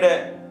സഭയുടെ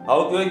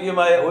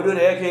ഔദ്യോഗികമായ ഒരു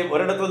രേഖയും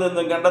ഒരിടത്തു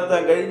നിന്നും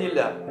കണ്ടെത്താൻ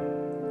കഴിഞ്ഞില്ല.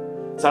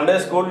 സൺഡേ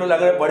സ്കൂളിൽ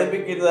അങ്ങനെ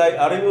പഠിപ്പിക്കുന്നതായി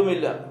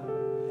അറിവുമില്ല.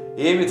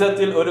 ഈ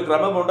വിധത്തിൽ ഒരു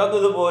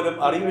ക്രമമുണ്ടെന്നതുപോലും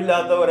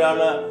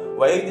അറിവില്ലാത്തവരാണ്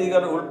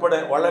വൈദികർ ഉൾപ്പെടെ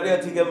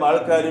വളരെയധികം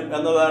ആൾക്കാരും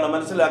എന്നതാണ്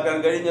മനസ്സിലാക്കാൻ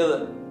കഴിഞ്ഞത്.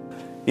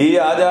 ഈ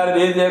ആചാര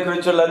രീതിയെ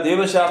കുറിച്ചുള്ള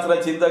ദൈവശാസ്ത്ര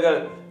ചിന്തകൾ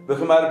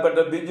ബഹുമാനപ്പെട്ട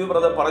ബിജു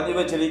ബ്രദർ പറഞ്ഞു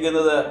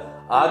വെച്ചിരിക്കുന്നത്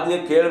ആദ്യ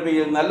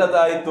കേൾവിയിൽ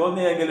നല്ലതായി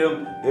തോന്നിയെങ്കിലും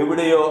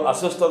എവിടെയോ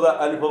അസ്വസ്ഥത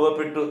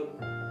അനുഭവപ്പെട്ടു.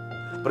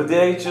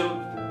 പ്രത്യേകിച്ചും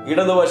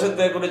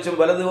ഇടതുവശത്തെക്കുറിച്ചും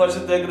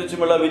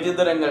വലതുവശത്തെക്കുറിച്ചുമുള്ള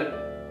വിചിന്തനങ്ങൾ.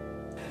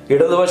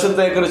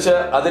 ഇടതുവശത്തെക്കുറിച്ച്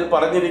അതിൽ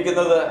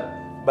പറഞ്ഞിരിക്കുന്നത്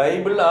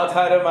ബൈബിൾ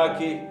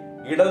ആധാരമാക്കി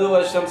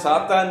ഇടതുവശം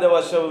സാത്താന്റെ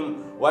വശവും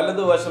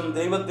വലതുവശം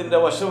ദൈവത്തിന്റെ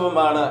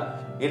വശവുമാണ്.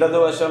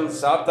 ഇടതുവശം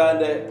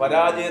സാത്താന്റെ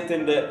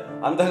പരാജയത്തിന്റെ,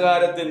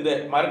 അന്ധകാരത്തിന്റെ,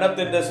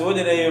 മരണത്തിന്റെ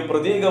സൂചനയും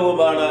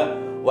പ്രതീകവുമാണ്.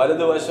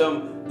 വലതുവശം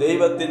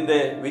ദൈവത്തിന്റെ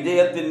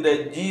വിജയത്തിന്റെ,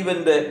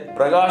 ജീവന്റെ,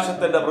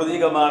 പ്രകാശത്തിന്റെ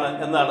പ്രതീകമാണ്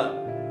എന്നാണ്.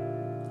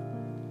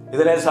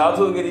 ഇതിനെ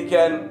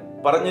സാധൂകരിക്കാൻ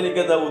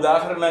പറഞ്ഞിരിക്കുന്ന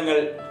ഉദാഹരണങ്ങൾ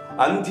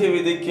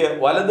അന്ത്യവിധിക്ക്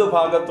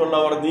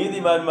വലതുഭാഗത്തുള്ളവർ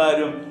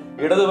നീതിമാന്മാരും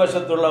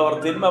ഇടതുവശത്തുള്ളവർ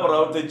തിന്മ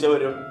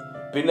പ്രവർത്തിച്ചവരും,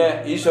 പിന്നെ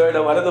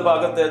ഈശോയുടെ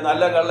വലതുഭാഗത്തെ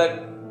നല്ല കള്ളൻ.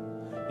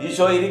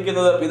 ഈശോ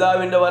ഇരിക്കുന്നത്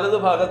പിതാവിന്റെ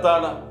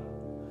വലതുഭാഗത്താണ്.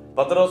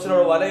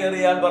 പത്രോസിനോട്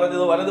വലയെറിയാൻ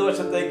പറഞ്ഞത്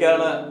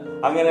വലതുവശത്തേക്കാണ്.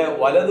 അങ്ങനെ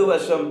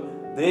വലതുവശം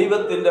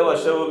ദൈവത്തിന്റെ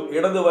വശവും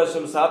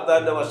ഇടതുവശം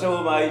സാത്താന്റെ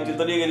വശവുമായി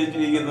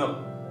ചിത്രീകരിച്ചിരിക്കുന്നു.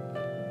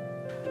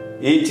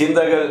 ഈ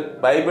ചിന്തകൾ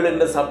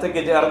ബൈബിളിന്റെ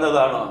സത്തയ്ക്ക്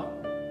ചേർന്നതാണോ?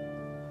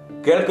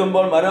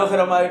 കേൾക്കുമ്പോൾ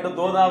മനോഹരമായിട്ട്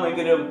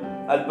തോന്നാമെങ്കിലും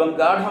അല്പം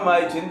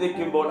ഗാഠമായി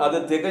ചിന്തിക്കുമ്പോൾ അത്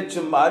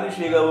തികച്ചും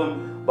മാനുഷികവും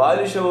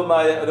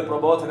ബാലിശവുമായ ഒരു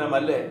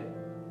പ്രബോധനമല്ലേ?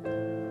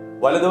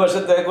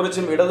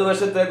 വലതുവശത്തെക്കുറിച്ചും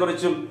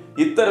ഇടതുവശത്തെക്കുറിച്ചും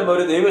ഇത്തരം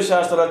ഒരു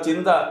ദൈവശാസ്ത്ര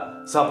ചിന്ത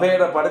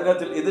സഭയുടെ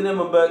പഠനത്തിൽ ഇതിനു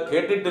മുമ്പ്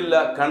കേട്ടിട്ടില്ല,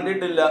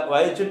 കണ്ടിട്ടില്ല,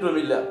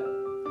 വായിച്ചിട്ടുമില്ല.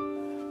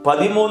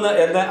 13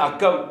 എന്ന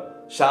അക്കം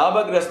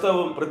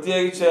ശാപഗ്രസ്തവും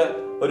പ്രത്യേകിച്ച്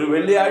ഒരു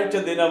വെള്ളിയാഴ്ച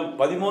ദിനം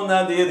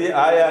 13-ാം തീയതി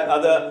ആയാൽ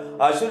അത്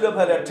അശുലഭ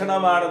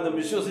ലക്ഷണമാണെന്ന്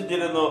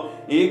വിശ്വസിച്ചിരുന്നു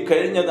ഈ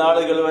കഴിഞ്ഞ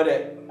നാളുകൾ വരെ.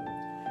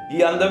 ഈ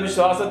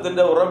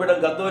അന്ധവിശ്വാസത്തിന്റെ ഉറവിടം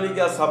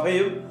കത്തോലിക്ക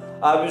സഭയും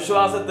ആ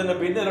വിശ്വാസത്തിന്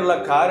പിന്നിലുള്ള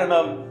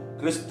കാരണം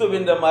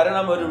ക്രിസ്തുവിന്റെ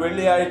മരണം ഒരു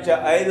വെള്ളിയാഴ്ച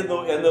ആയിരുന്നു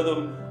എന്നതും,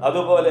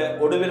 അതുപോലെ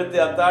ഒടുവിലത്തെ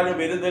അത്താഴ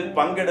വിരുന്നിൽ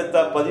പങ്കെടുത്ത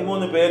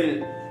 13 പേരിൽ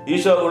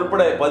ഈശോ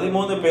ഉൾപ്പെടെ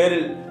 13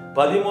 പേരിൽ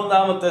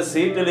 13-ാമത്തെ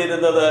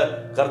സീറ്റിലിരുന്നത്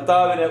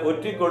കർത്താവിനെ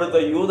ഒറ്റിക്കൊടുത്ത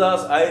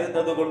യൂദാസ്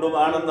ആയിരുന്നത്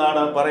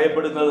കൊണ്ടുമാണെന്നാണ്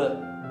പറയപ്പെടുന്നത്.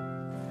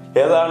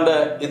 ഏതാണ്ട്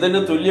ഇതിന്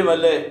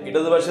തുല്യമല്ലേ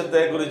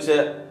ഇടതുവശത്തെ കുറിച്ച്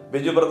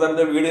ബിജു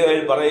ബ്രദറിന്റെ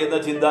വീഡിയോയിൽ പറയുന്ന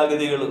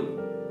ചിന്താഗതികളും.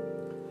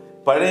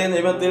 പഴയ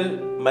നിയമത്തിൽ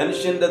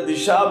മനുഷ്യന്റെ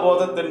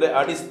ദിശാബോധത്തിന്റെ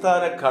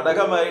അടിസ്ഥാന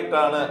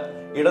ഘടകമായിട്ടാണ്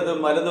ഇടതും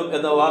വലതും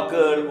എന്ന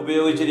വാക്കുകൾ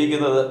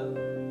ഉപയോഗിച്ചിരിക്കുന്നത്.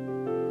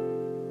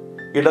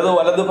 ഇടതു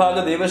വലതുഭാഗ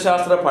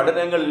ദൈവശാസ്ത്ര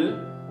പഠനങ്ങളിൽ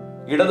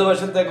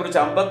ഇടതുവശത്തെക്കുറിച്ച്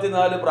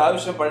 54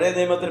 പ്രാവശ്യം പഴയ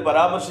നിയമത്തിൽ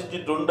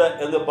പരാമർശിച്ചിട്ടുണ്ട്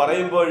എന്ന്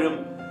പറയുമ്പോഴും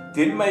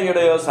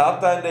തിന്മയുടെയോ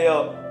സാത്താന്റെയോ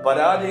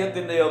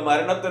പരാജയത്തിന്റെയോ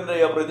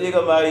മരണത്തിന്റെയോ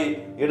പ്രതീകമായി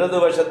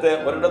ഇടതുവശത്തെ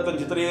ഒരിടത്തും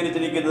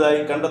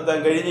ചിത്രീകരിച്ചിരിക്കുന്നതായി കണ്ടെത്താൻ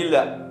കഴിഞ്ഞില്ല.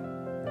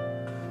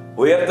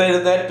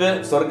 ഉയർത്തെഴുന്നേറ്റ്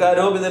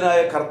സ്വർഗാരോപിതനായ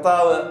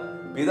കർത്താവ്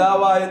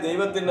പിതാവായ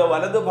ദൈവത്തിന്റെ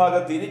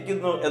വലതുഭാഗത്ത്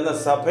ഇരിക്കുന്നു എന്ന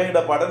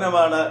സഭയുടെ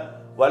പഠനമാണ്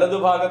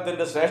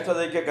വലതുഭാഗത്തിന്റെ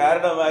ശ്രേഷ്ഠതയ്ക്ക്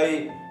കാരണമായി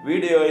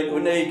വീഡിയോയിൽ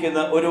ഉന്നയിക്കുന്ന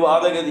ഒരു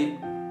വാദഗതി.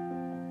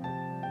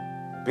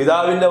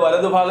 പിതാവിന്റെ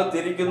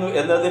വലതുഭാഗത്തിരിക്കുന്നു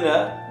എന്നതിന്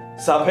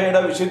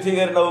സഭയുടെ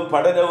വിശുദ്ധീകരണവും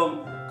പഠനവും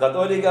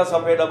കത്തോലിക്ക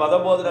സഭയുടെ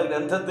മതബോധന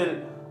ഗ്രന്ഥത്തിൽ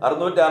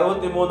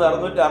 663,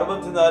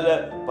 664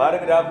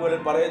 പാരഗ്രാഫുകളിൽ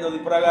പറയുന്നത്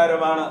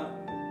ഇപ്രകാരമാണ്.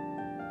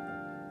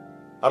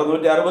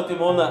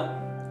 663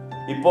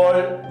 ഇപ്പോൾ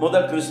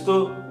മുതൽ ക്രിസ്തു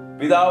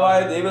പിതാവായ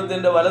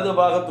ദൈവത്തിന്റെ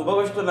വലതുഭാഗത്ത്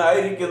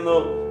ഉപവിഷ്ടനായിരിക്കുന്നു.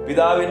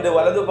 പിതാവിന്റെ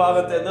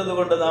വലതുഭാഗത്ത്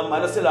എന്നതുകൊണ്ട് നാം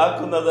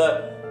മനസ്സിലാക്കുന്നത്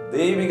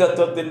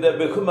ദൈവികത്വത്തിന്റെ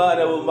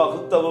ബഹുമാനവും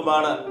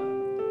മഹത്വവുമാണ്.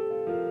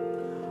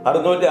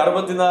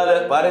 664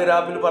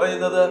 പാരഗ്രാഫിൽ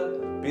പറയുന്നത്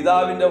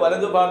പിതാവിന്റെ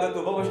വലതുഭാഗത്ത്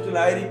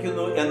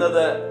ഉപവിഷ്ടനായിരിക്കുന്നു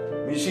എന്നത്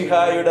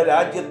മിശിഹായുടെ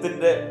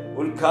രാജ്യത്തിന്റെ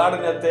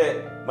ഉദ്ഘാടനത്തെ,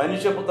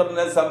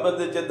 മനുഷ്യപുത്രനെ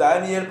സംബന്ധിച്ച്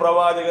ദാനിയേൽ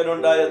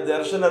പ്രവാചകനുണ്ടായ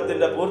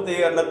ദർശനത്തിന്റെ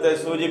പൂർത്തീകരണത്തെ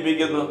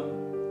സൂചിപ്പിക്കുന്നു.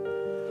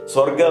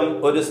 സ്വർഗം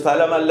ഒരു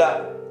സ്ഥലമല്ല,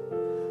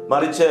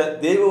 മറിച്ച്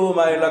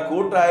ദൈവവുമായുള്ള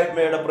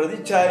കൂട്ടായ്മയുടെ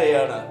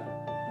പ്രതിച്ഛായയാണ്.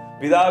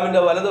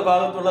 പിതാവിന്റെ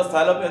വലതുഭാഗത്തുള്ള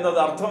സ്ഥലം എന്നത്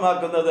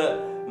അർത്ഥമാക്കുന്നത്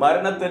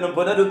മരണത്തിനും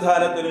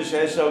പുനരുത്ഥാനത്തിനും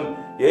ശേഷം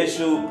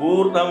യേശു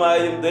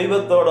പൂർണ്ണമായും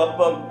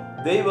ദൈവത്തോടൊപ്പം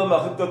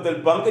ദൈവമഹത്വത്തിൽ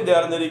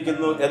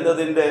പങ്കുചേർന്നിരിക്കുന്നു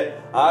എന്നതിന്റെ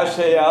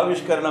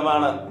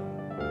ആശയാവിഷ്കരണമാണ്.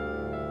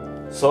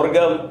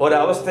 സ്വർഗം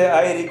ഒരവസ്ഥ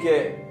ആയിരിക്കെ,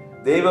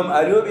 ദൈവം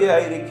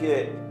അരൂപിയായിരിക്കെ,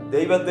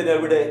 ദൈവത്തിന്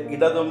എവിടെ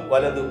ഇടതും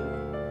വലതും?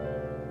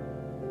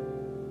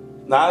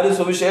 4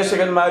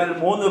 സുവിശേഷകന്മാരിൽ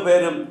 3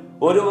 പേരും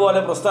ഒരുപോലെ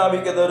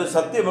പ്രസ്താവിക്കുന്ന ഒരു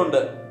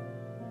സത്യമുണ്ട്.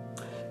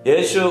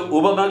 യേശു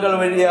ഉപമകൾ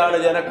വഴിയാണ്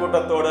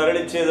ജനക്കൂട്ടത്തോട്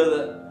അരുളി ചെയ്തത്.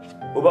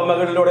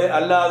 ഉപമകളിലൂടെ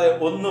അല്ലാതെ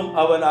ഒന്നും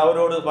അവൻ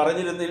അവരോട്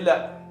പറഞ്ഞിരുന്നില്ല.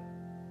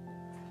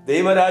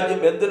 ദൈവരാജ്യം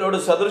എന്തിനോട്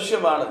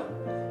സദൃശ്യമാണ്?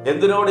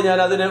 എന്തിനോട് ഞാൻ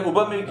അതിനെ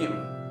ഉപമിക്കും?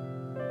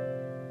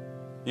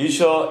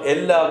 ഈശോ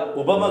എല്ലാം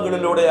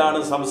ഉപമകളിലൂടെയാണ്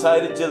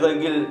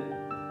സംസാരിച്ചതെങ്കിൽ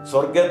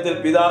സ്വർഗത്തിൽ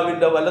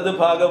പിതാവിന്റെ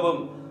വലതുഭാഗവും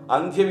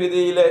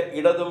അന്ത്യവിധിയിലെ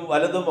ഇടതും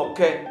വലതും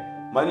ഒക്കെ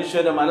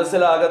മനുഷ്യന്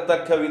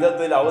മനസ്സിലാകത്തക്ക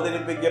വിധത്തിൽ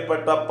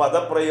അവതരിപ്പിക്കപ്പെട്ട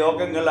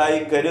പദപ്രയോഗങ്ങളായി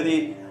കരുതി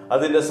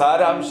അതിന്റെ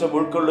സാരാംശം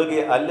ഉൾക്കൊള്ളുക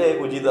അല്ലേ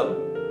ഉചിതം?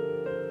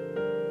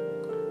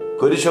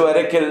 കുരിശു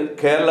വരയ്ക്കൽ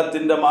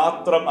കേരളത്തിന്റെ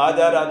മാത്രം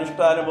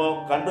ആചാരാനുഷ്ഠാനമോ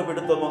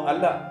കണ്ടുപിടുത്തമോ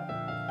അല്ല.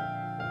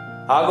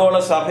 ആഗോള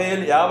സഭയിൽ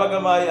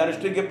വ്യാപകമായി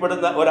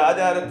അനുഷ്ഠിക്കപ്പെടുന്ന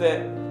ഒരാചാരത്തെ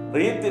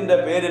റീത്തിന്റെ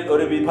പേരിൽ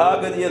ഒരു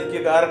വിഭാഗീയതയ്ക്ക്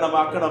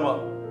കാരണമാക്കണമോ?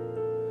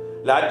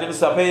 ലാറ്റിൻ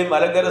സഭയും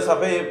മലങ്കര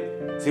സഭയും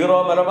സീറോ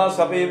മലബാർ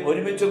സഭയും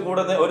ഒരുമിച്ച്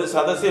കൂടുന്ന ഒരു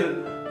സദസ്സിൽ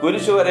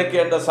കുരിശു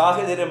വരയ്ക്കേണ്ട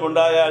സാഹചര്യം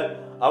ഉണ്ടായാൽ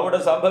അവിടെ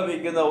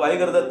സംഭവിക്കുന്ന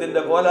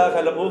വൈകൃതത്തിന്റെ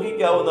കോലാഹലം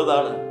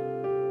ഊഹിക്കാവുന്നതാണ്.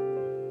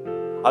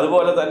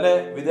 അതുപോലെ തന്നെ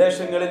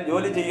വിദേശങ്ങളിൽ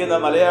ജോലി ചെയ്യുന്ന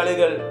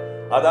മലയാളികൾ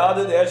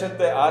അതാത്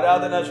ദേശത്തെ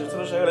ആരാധനാ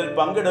ശുശ്രൂഷകളിൽ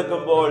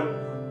പങ്കെടുക്കുമ്പോൾ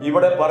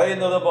ഇവിടെ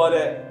പറയുന്നത്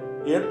പോലെ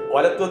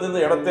വലത്തുനിന്ന്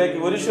ഇടത്തേക്ക്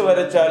കുരിശു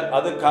വരച്ചാൽ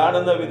അത്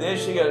കാണുന്ന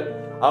വിദേശികൾ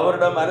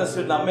അവരുടെ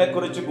മനസ്സിൽ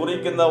നമ്മെക്കുറിച്ച്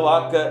കുറിക്കുന്ന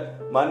വാക്ക്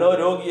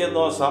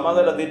മനോരോഗിയെന്നോ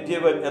സമനില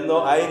തെറ്റിയവൻ എന്നോ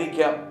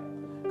ആയിരിക്കാം.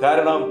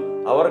 കാരണം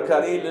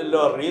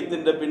അവർക്കറിയില്ലല്ലോ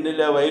റീത്തിന്റെ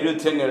പിന്നിലെ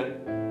വൈരുദ്ധ്യങ്ങൾ.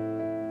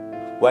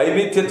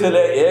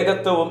 വൈവിധ്യത്തിലെ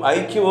ഏകത്വവും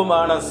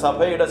ഐക്യവുമാണ്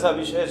സഭയുടെ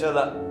സവിശേഷത.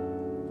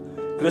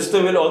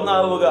 ക്രിസ്തുവിൽ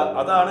ഒന്നാവുക,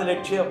 അതാണ്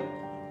ലക്ഷ്യം.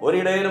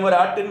 ഒരിടയിലും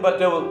ഒരാട്ടിൻ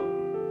പറ്റവും.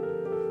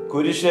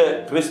 കുരിശ്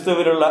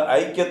ക്രിസ്തുവിലുള്ള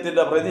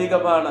ഐക്യത്തിന്റെ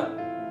പ്രതീകമാണ്.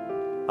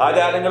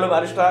 ആചാരങ്ങളും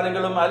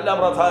അനുഷ്ഠാനങ്ങളും അല്ല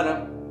പ്രധാനം.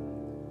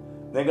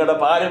 നിങ്ങളുടെ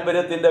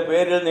പാരമ്പര്യത്തിന്റെ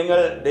പേരിൽ നിങ്ങൾ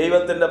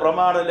ദൈവത്തിന്റെ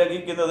പ്രമാണം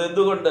ലംഘിക്കുന്നത്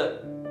എന്തുകൊണ്ട്?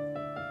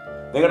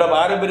 നിങ്ങളുടെ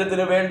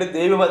പാരമ്പര്യത്തിന് വേണ്ടി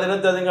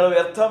ദൈവവചനത്തെ നിങ്ങൾ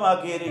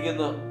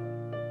വ്യർത്ഥമാക്കിയിരിക്കുന്നു.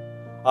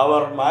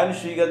 അവർ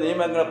മാനുഷിക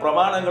നിയമങ്ങൾ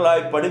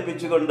പ്രമാണങ്ങളായി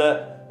പഠിപ്പിച്ചുകൊണ്ട്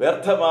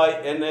വ്യർത്ഥമായി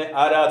എന്നെ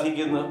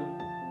ആരാധിക്കുന്നു.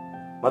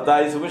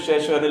 മത്തായി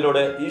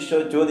സുവിശേഷകനിലൂടെ ഈശോ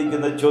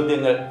ചോദിക്കുന്ന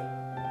ചോദ്യങ്ങൾ.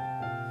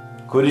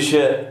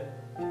 കുരിശ്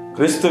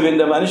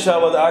ക്രിസ്തുവിന്റെ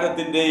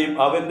മനുഷ്യാവതാരത്തിന്റെയും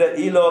അവന്റെ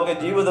ഈ ലോക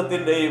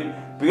ജീവിതത്തിന്റെയും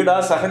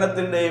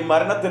പീഡാസഹനത്തിന്റെയും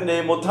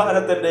മരണത്തിന്റെയും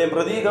ഉത്ഥാനത്തിന്റെയും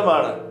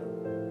പ്രതീകമാണ്.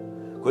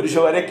 കുരിശു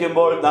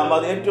വരയ്ക്കുമ്പോൾ നാം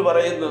അത്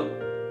ഏറ്റുപറയുന്നു.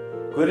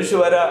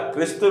 കുരിശുവര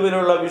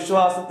ക്രിസ്തുവിനുള്ള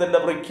വിശ്വാസത്തിന്റെ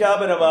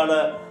പ്രഖ്യാപനമാണ്.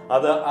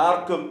 അത്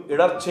ആർക്കും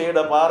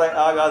ഇടർച്ചയുടെ പാറ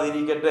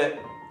ആകാതിരിക്കട്ടെ.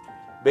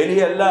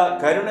 ബലിയല്ല,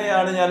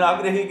 കരുണയാണ് ഞാൻ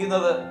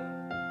ആഗ്രഹിക്കുന്നത്.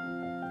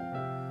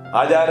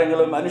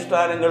 ആചാരങ്ങളും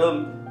അനുഷ്ഠാനങ്ങളും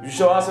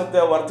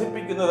വിശ്വാസത്തെ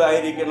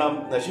വർദ്ധിപ്പിക്കുന്നതായിരിക്കണം,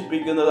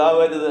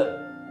 നശിപ്പിക്കുന്നതാവരുത്.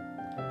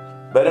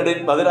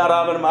 ബെനഡിക്ട്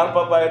 16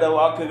 മാർപ്പാപ്പായുടെ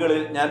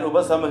വാക്കുകളിൽ ഞാൻ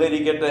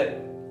ഉപസംഹരിക്കട്ടെ.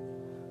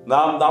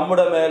 നാം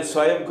നമ്മുടെ മേൽ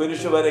സ്വയം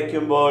കുരിശു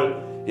വരയ്ക്കുമ്പോൾ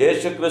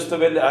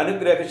യേശുക്രിസ്തുവിന്റെ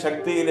അനുഗ്രഹ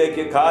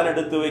ശക്തിയിലേക്ക്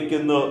കാലെടുത്തു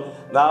വയ്ക്കുന്നു.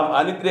 നാം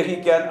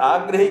അനുഗ്രഹിക്കാൻ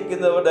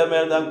ആഗ്രഹിക്കുന്നവരുടെ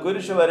മേൽ നാം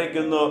കുരിശു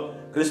വരയ്ക്കുന്നു.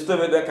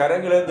 ക്രിസ്തുവിന്റെ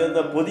കരങ്ങളിൽ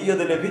നിന്ന്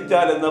പുതിയത്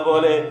ലഭിച്ചാൽ എന്ന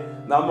പോലെ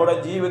നമ്മുടെ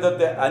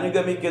ജീവിതത്തെ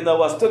അനുഗമിക്കുന്ന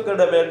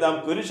വസ്തുക്കളുടെ മേൽ നാം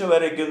കുരിശു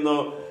വരയ്ക്കുന്നു.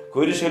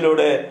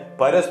 കുരിശിലൂടെ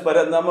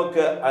പരസ്പരം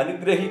നമുക്ക്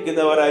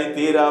അനുഗ്രഹിക്കുന്നവരായി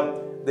തീരാം.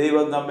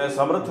 ദൈവം നമ്മെ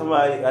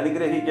സമൃദ്ധമായി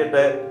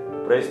അനുഗ്രഹിക്കട്ടെ.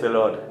 Praise the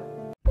Lord.